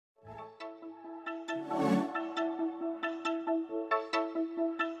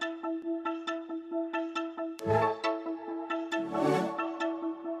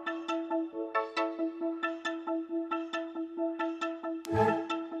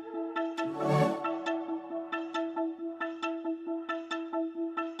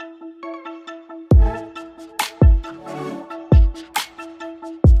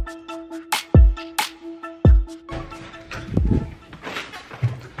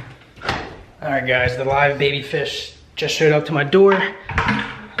Alright guys, the live baby fish just showed up to my door.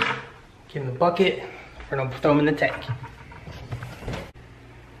 Give them the bucket. We're gonna throw them in the tank.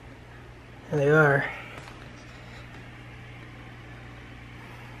 There they are.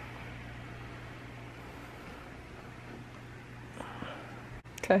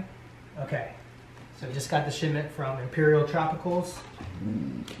 Okay. Okay. So we just got the shipment from Imperial Tropicals.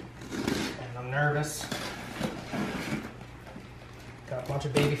 And I'm nervous. Got a bunch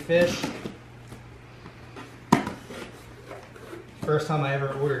of baby fish. First time I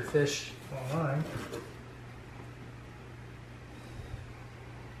ever ordered fish online.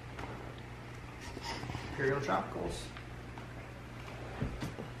 Imperial Tropicals.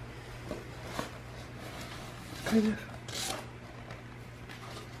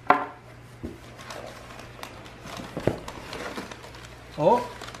 Oh,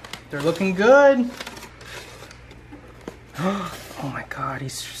 they're looking good. Oh my God,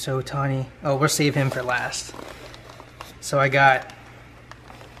 he's so tiny. Oh, we'll save him for last. So I got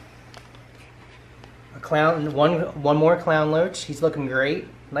a clown, one more clown loach. He's looking great,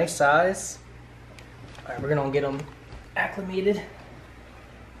 nice size. All right, we're gonna get him acclimated.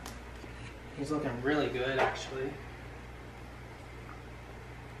 He's looking really good, actually.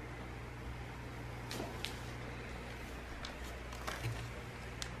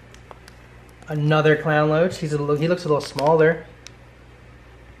 Another clown loach. He looks a little smaller.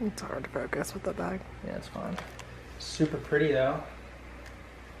 It's hard to focus with the bag. Yeah, it's fine. Super pretty though.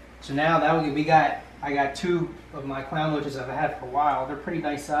 So now that I got 2 of my clown loaches I've had for a while. They're pretty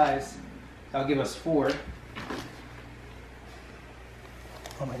nice size. That'll give us 4.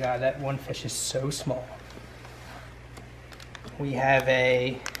 Oh my God, that one fish is so small. We have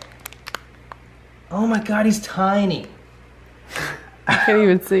a. Oh my God, he's tiny. I can't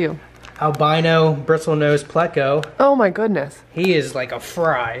even see him. Albino bristlenose pleco. Oh my goodness. He is like a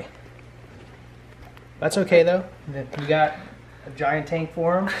fry. That's okay though. We got a giant tank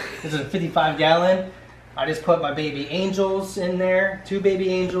for him. This is a 55 gallon. I just put my baby angels in there. 2 baby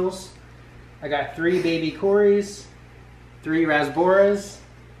angels. I got 3 baby cories, 3 rasboras,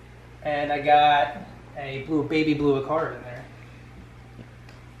 and I got a baby blue acara in there.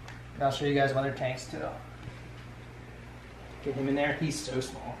 And I'll show you guys some other tanks too. Get him in there. He's so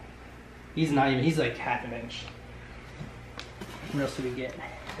small. He's not even, he's like half an inch. What else do we get?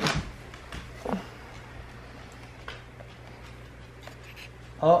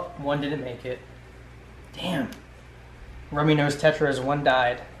 Oh, one didn't make it. Damn. Rummy nose tetras, 1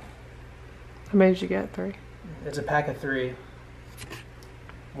 died. How many did you get? 3? It's a pack of 3.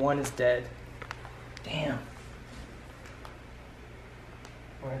 1 is dead. Damn.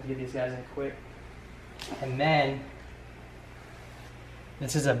 We're gonna have to get these guys in quick. And then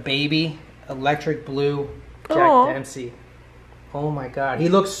this is a baby electric blue Jack Dempsey. Oh my God, he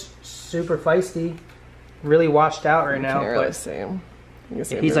looks super feisty, really washed out right now. Can't really see him.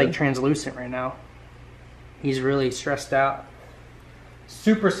 He's like translucent right now. He's really stressed out.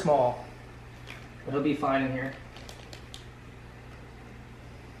 Super small, but he'll be fine in here.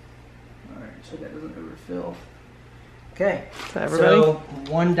 All right, so that doesn't overfill. Okay, so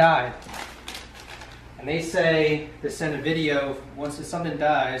 1 died. And they say to send a video once something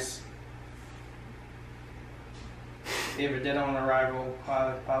dies. They have a dead on arrival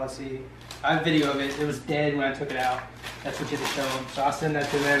policy. I have video of it. It was dead when I took it out. That's what you have to show them. So I'll send that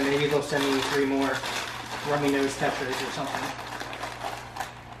to them. Maybe they'll send me 3 more rummy nose tetras or something.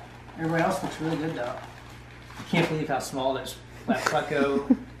 Everybody else looks really good though. I can't believe how small this black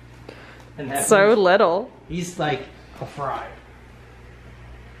pleco and that. So little. He's like a fry.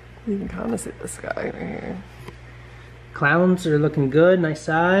 You can kind of see this guy right here. Clowns are looking good, nice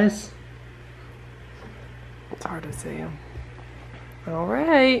size. It's hard to see him. All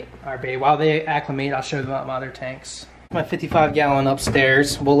right. All right, babe, while they acclimate, I'll show them my other tanks. My 55 gallon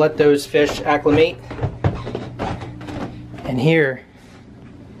upstairs. We'll let those fish acclimate. And here,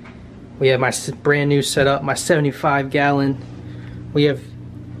 we have my brand new setup, my 75 gallon. We have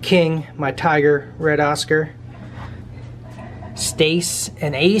King, my tiger, red Oscar. Stace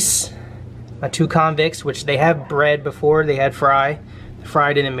and Ace, my 2 convicts, which they have bred before. They had Fry. The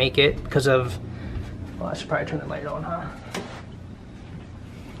Fry didn't make it because of, well, I should probably turn the light on, huh?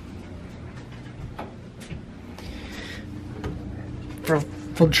 For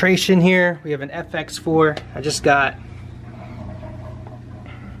filtration here, we have an FX4. I just got,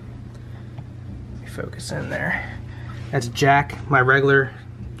 let me focus in there. That's Jack, my regular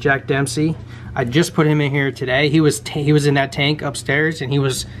Jack Dempsey. I just put him in here today. He was in that tank upstairs and he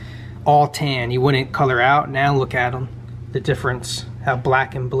was all tan. He wouldn't color out. Now look at him, the difference, how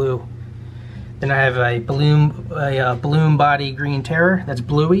black and blue. Then I have a balloon body green terror. That's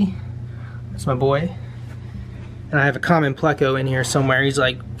Bluey. That's my boy. And I have a common pleco in here somewhere. He's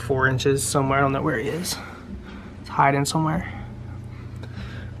like 4 inches somewhere. I don't know where he is. He's hiding somewhere.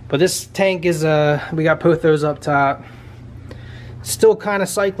 But this tank is, we got pothos up top. Still kind of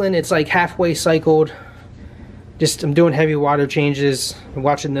cycling. It's like halfway cycled. Just, I'm doing heavy water changes. I'm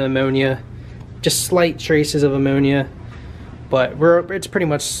watching the ammonia. Just slight traces of ammonia. But it's pretty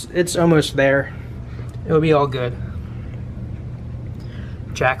much, it's almost there. It'll be all good.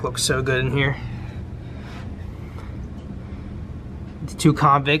 Jack looks so good in here. The 2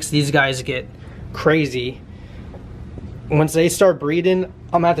 convicts, these guys get crazy. Once they start breeding, I'm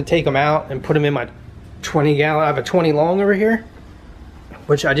gonna have to take them out and put them in my 20 gallon. I have a 20 long over here,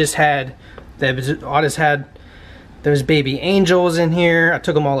 which I just had. I just had those baby angels in here. I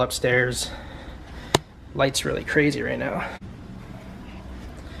took them all upstairs. Light's really crazy right now.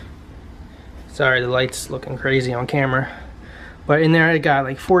 Sorry, the light's looking crazy on camera. But in there I got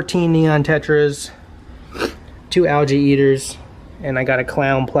like 14 neon tetras, 2 algae eaters, and I got a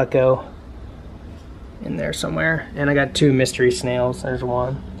clown pleco in there somewhere. And I got 2 mystery snails. There's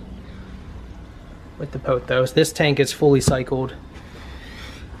one with the pothos. This tank is fully cycled.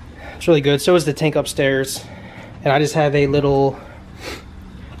 It's really good. So is the tank upstairs. And I just have a little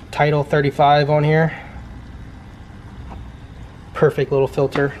Tidal 35 on here. Perfect little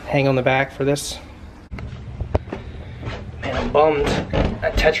filter hang on the back for this. Man, I'm bummed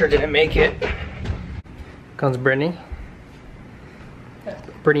that Tetra didn't make it. Comes Brittany.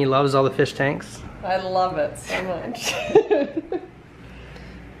 Brittany loves all the fish tanks. I love it so much.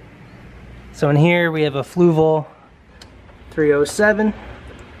 So in here we have a Fluval 307.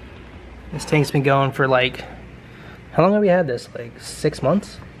 This tank's been going for like, how long have we had this? Like 6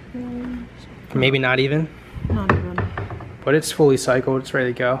 months? Maybe not even. Not even. But it's fully cycled, it's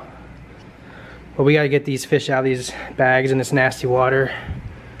ready to go. But we gotta get these fish out of these bags in this nasty water.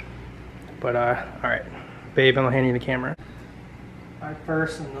 But alright, babe, I'm gonna hand you the camera. Alright,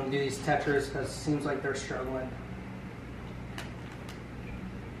 first I'm gonna do these tetras because it seems like they're struggling.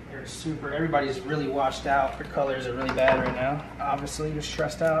 They're super, everybody's really washed out. Their colors are really bad right now. Obviously, they're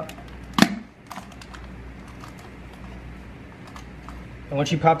stressed out. And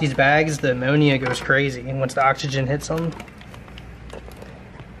once you pop these bags, the ammonia goes crazy. And once the oxygen hits them,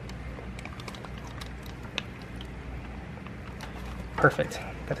 perfect.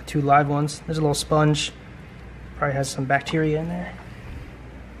 Got the 2 live ones. There's a little sponge. Probably has some bacteria in there.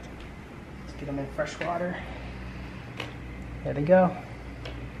 Let's get them in fresh water. There they go.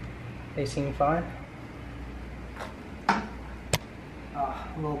 They seem fine. Oh,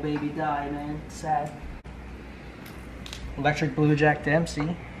 little baby died, man. Sad. Electric Blue Jack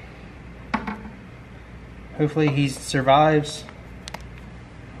Dempsey. Hopefully he survives.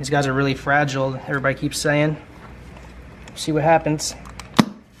 These guys are really fragile, everybody keeps saying. See what happens.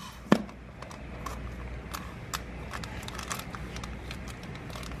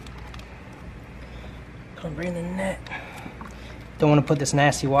 Don't bring the net. Don't want to put this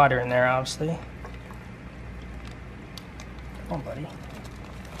nasty water in there, obviously. Come on, buddy.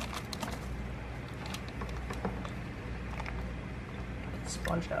 Get the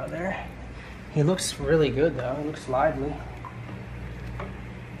sponge out of there. He looks really good though. He looks lively.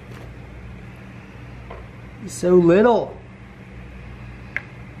 He's so little.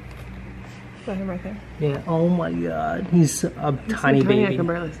 Got him right there. Yeah, oh my god. He's a tiny baby. I can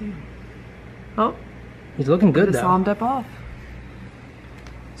barely see him. Oh. He's looking good I though. saw him dip off.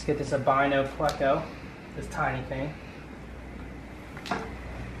 Let's get this albino pleco. This tiny thing.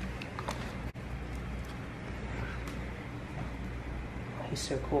 He's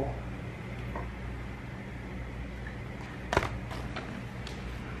so cool.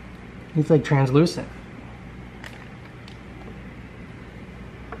 He's like translucent.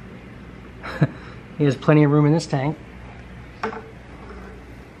 He has plenty of room in this tank.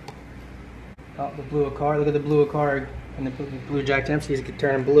 Oh, the blue Acar. Look at the blue Acar and the blue Jack Dempsey is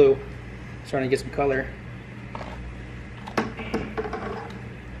turning blue. Starting to get some color.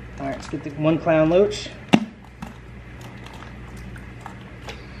 Alright, let's get the one clown loach.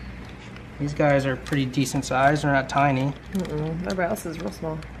 These guys are pretty decent size. They're not tiny. Their mouse is real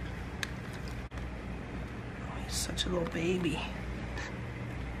small. Oh, he's such a little baby.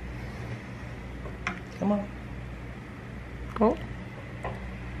 Come on. Oh.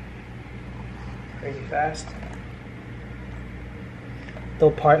 Crazy fast.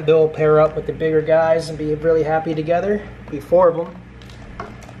 They'll pair up with the bigger guys and be really happy together. Be 4 of them.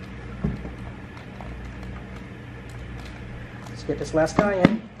 Let's get this last guy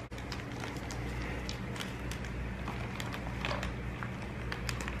in.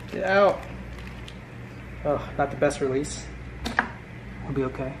 Get out. Oh, not the best release. He'll be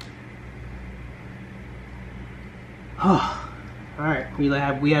okay. Oh, all right.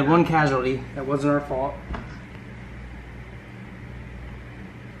 We had one casualty. That wasn't our fault.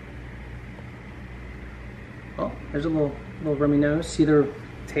 Oh, there's a little rummy nose. See their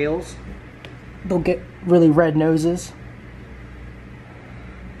tails? They'll get really red noses.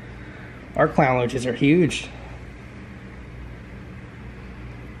 Our clown loaches are huge.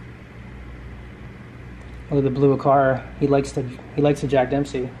 Look at the blue Acara. He likes the Jack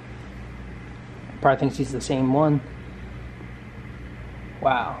Dempsey. Probably thinks he's the same one.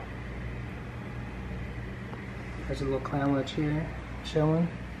 Wow. There's a little clown loach here, chilling.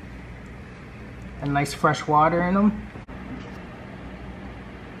 And nice fresh water in them.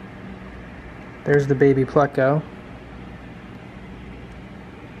 There's the baby Pleco.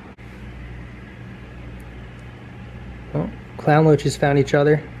 Oh, clown loaches found each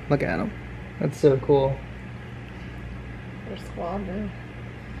other. Look at them. That's so cool. They're squabbling.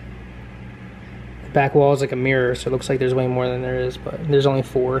 The back wall is like a mirror, so it looks like there's way more than there is, but there's only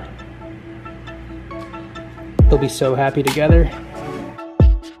 4. They'll be so happy together.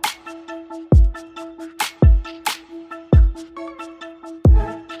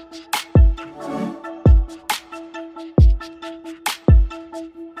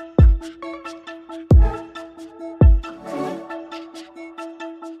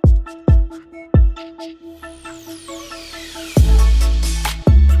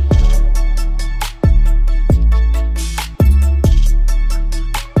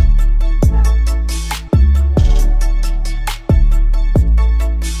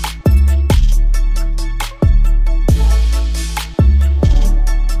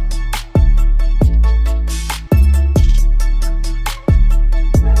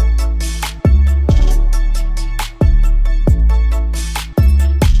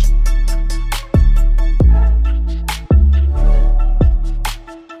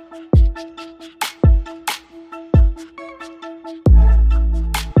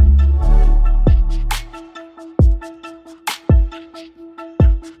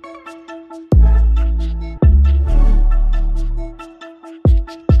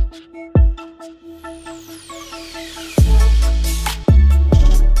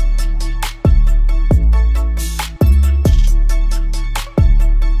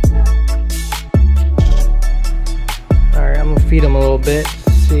 Feed them a little bit,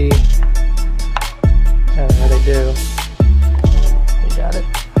 see how they do. You got it.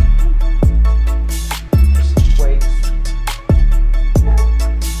 Just wait.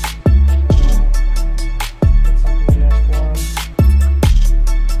 Put something in there for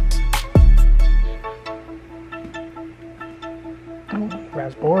them.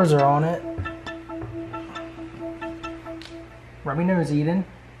 Raspberries are on it. Rummy nose eating.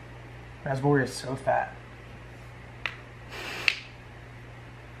 Raspberry is so fat.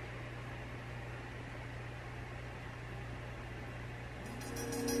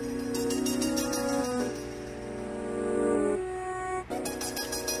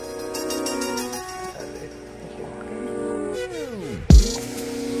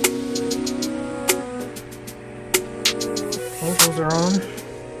 Angels are on.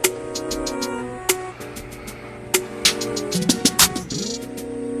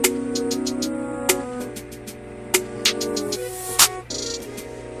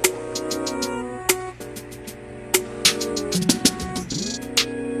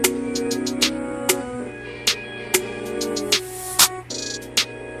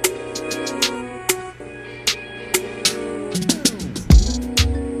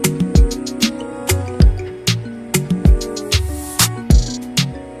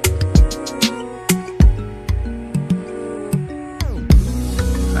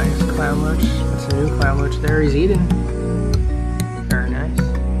 Clown loach. That's a new clown loach there. He's eating. Very nice.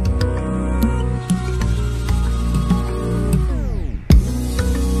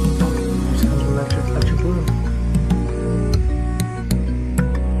 Here's comes electric blue.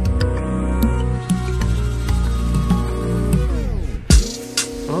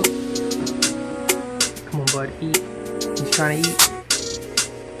 Oh. Come on, bud. Eat. He's trying to eat.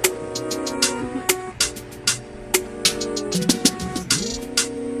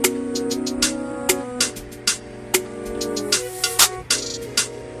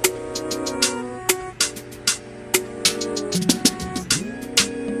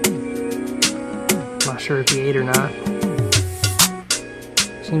 Not sure if he ate or not.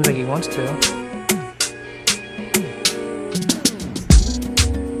 Seems like he wants to.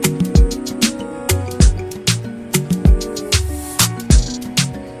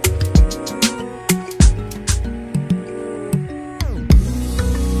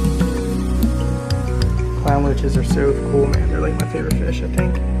 Clown loaches are so cool, man. They're like my favorite fish, I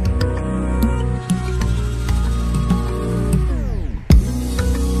think.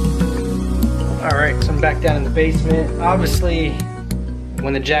 back down in the basement. Obviously,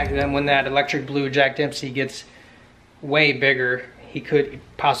 when that electric blue Jack Dempsey gets way bigger, he could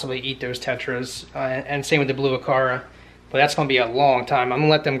possibly eat those tetras, and same with the blue Acara. But that's gonna be a long time. I'm gonna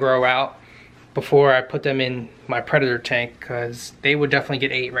let them grow out before I put them in my predator tank, because they would definitely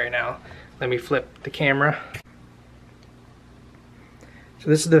get ate right now. Let me flip the camera. So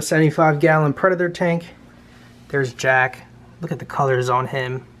this is the 75-gallon predator tank. There's Jack. Look at the colors on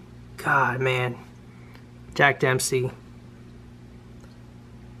him. God, man. Jack Dempsey.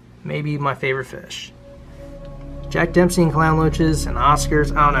 Maybe my favorite fish. Jack Dempsey and clown loaches and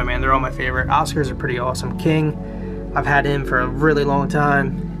Oscars. I don't know, man. They're all my favorite. Oscars are pretty awesome. King, I've had him for a really long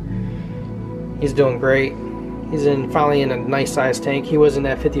time. He's doing great. He's finally in a nice sized tank. He was in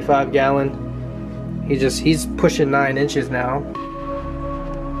that 55-gallon. He's pushing 9 inches now.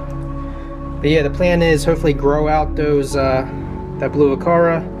 But yeah, the plan is hopefully grow out those that blue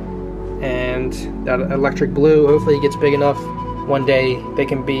Acara and that electric blue. Hopefully he gets big enough one day they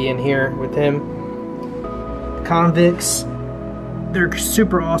can be in here with him. The convicts, they're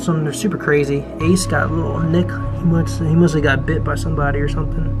super awesome. They're super crazy. Ace got a little nick. He must have got bit by somebody or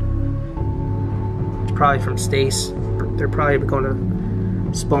something. It's probably from Stace. They're probably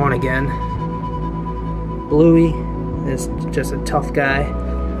going to spawn again. Bluey is just a tough guy.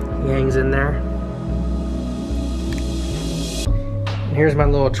 He hangs in there. And here's my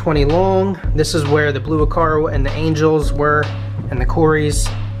little 20 long. This is where the blue Acara and the angels were, and the Corys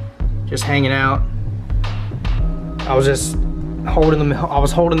just hanging out. I was just holding them. I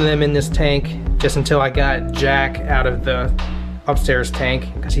was holding them in this tank just until I got Jack out of the upstairs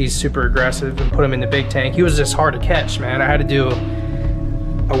tank, because he's super aggressive, and put him in the big tank. He was just hard to catch, man. I had to do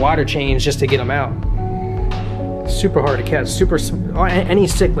a water change just to get him out. Super hard to catch. Any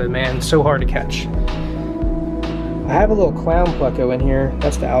cichlid, man, so hard to catch. I have a little clown pleco in here.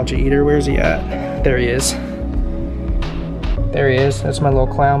 That's the algae eater. Where's he at? There he is. There he is. That's my little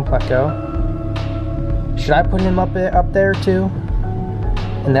clown pleco. Should I put him up there too?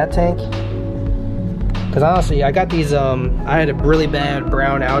 In that tank? Because honestly, I got these, I had a really bad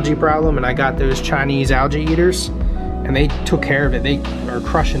brown algae problem, and I got those Chinese algae eaters, and they took care of it. They are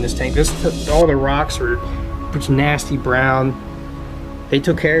crushing this tank. All the rocks were nasty brown. They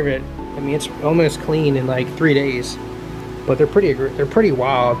took care of it. I mean, it's almost clean in like 3 days. But they're pretty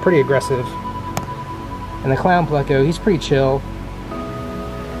wild, pretty aggressive. And the clown pleco, he's pretty chill.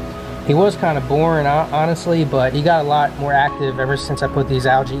 He was kind of boring, honestly, but he got a lot more active ever since I put these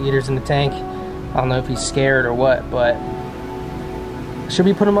algae eaters in the tank. I don't know if he's scared or what, but should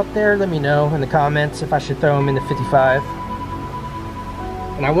we put him up there? Let me know in the comments if I should throw him in the 55.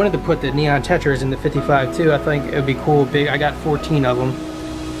 And I wanted to put the neon tetras in the 55 too. I think it would be cool. Big. I got 14 of them,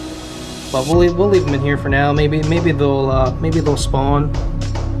 but we'll leave them in here for now. Maybe they'll spawn.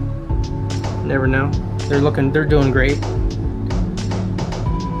 Never know. They're doing great.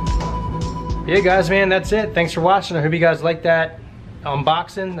 Yeah, guys, man, that's it. Thanks for watching. I hope you guys liked that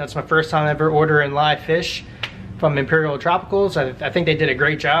unboxing. That's my first time ever ordering live fish from Imperial Tropicals. I think they did a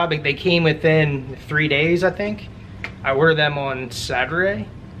great job. They came within 3 days, I think. I ordered them on Saturday,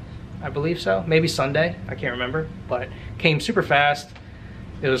 I believe so. Maybe Sunday, I can't remember, but came super fast.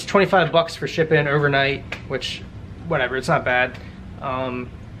 It was 25 bucks for shipping overnight, which, whatever, it's not bad.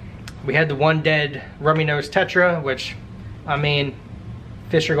 We had the one dead rummy nose tetra, which, I mean,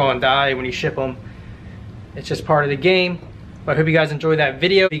 fish are gonna die when you ship them. It's just part of the game. But I hope you guys enjoyed that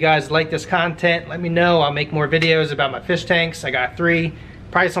video. If you guys like this content, let me know. I'll make more videos about my fish tanks. I got 3.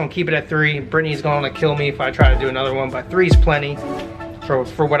 Probably just gonna keep it at 3. Brittany's gonna kill me if I try to do another one, but 3's plenty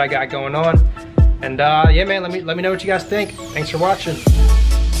for what I got going on. And yeah, man, let me know what you guys think. Thanks for watching.